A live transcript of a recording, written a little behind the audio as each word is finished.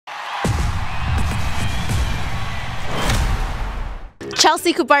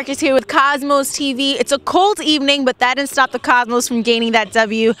Chelsea Cabarcas here with Cosmos TV. It's a cold evening, but that didn't stop the Cosmos from gaining that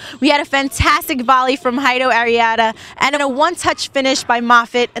W. We had a fantastic volley from Jairo Arrieta and a one-touch finish by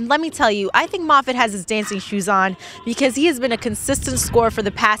Moffat. And let me tell you, I think Moffat has his dancing shoes on because he has been a consistent scorer for the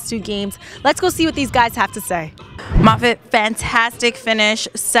past 2 games. Let's go see what these guys have to say. Moffat, fantastic finish.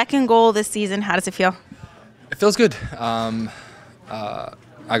 Second goal this season. How does it feel? It feels good. I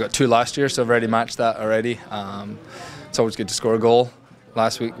got 2 last year, so I've already matched that already. It's always good to score a goal.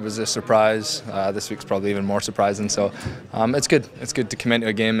 Last week was a surprise. This week's probably even more surprising. So it's good. It's good to come into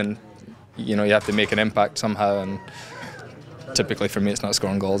a game and you have to make an impact somehow. And typically for me, it's not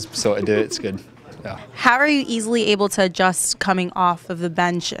scoring goals. So to do it, it's good. Yeah. How are you easily able to adjust coming off of the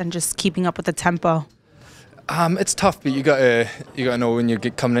bench and just keeping up with the tempo? It's tough, but you gotta know when you're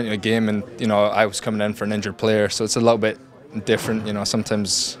coming into a game. And I was coming in for an injured player, so it's a little bit different.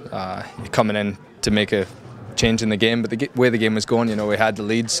 Sometimes you're coming in to make a change in the game, but the way the game was going, we had the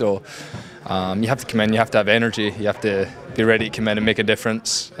lead, so you have to come in, you have to have energy, you have to be ready to come in and make a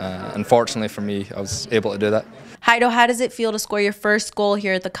difference. Unfortunately for me, I was able to do that. Jairo, how does it feel to score your first goal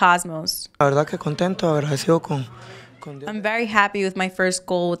here at the Cosmos? La verdad que contento, agradecido con I'm very happy with my first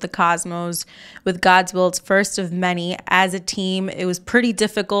goal with the Cosmos. With God's will, it's first of many. As a team, it was pretty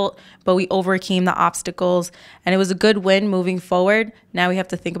difficult, but we overcame the obstacles, and it was a good win moving forward. Now we have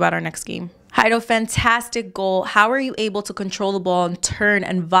to think about our next game. Jairo, fantastic goal. How are you able to control the ball and turn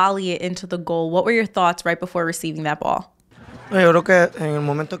and volley it into the goal? What were your thoughts right before receiving that ball? Yo creo que en el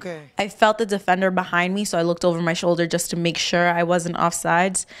momento que I felt the defender behind me, so I looked over my shoulder just to make sure I wasn't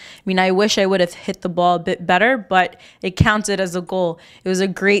offsides. I mean, I wish I would have hit the ball a bit better, but it counted as a goal. It was a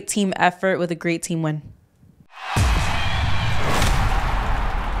great team effort with a great team win.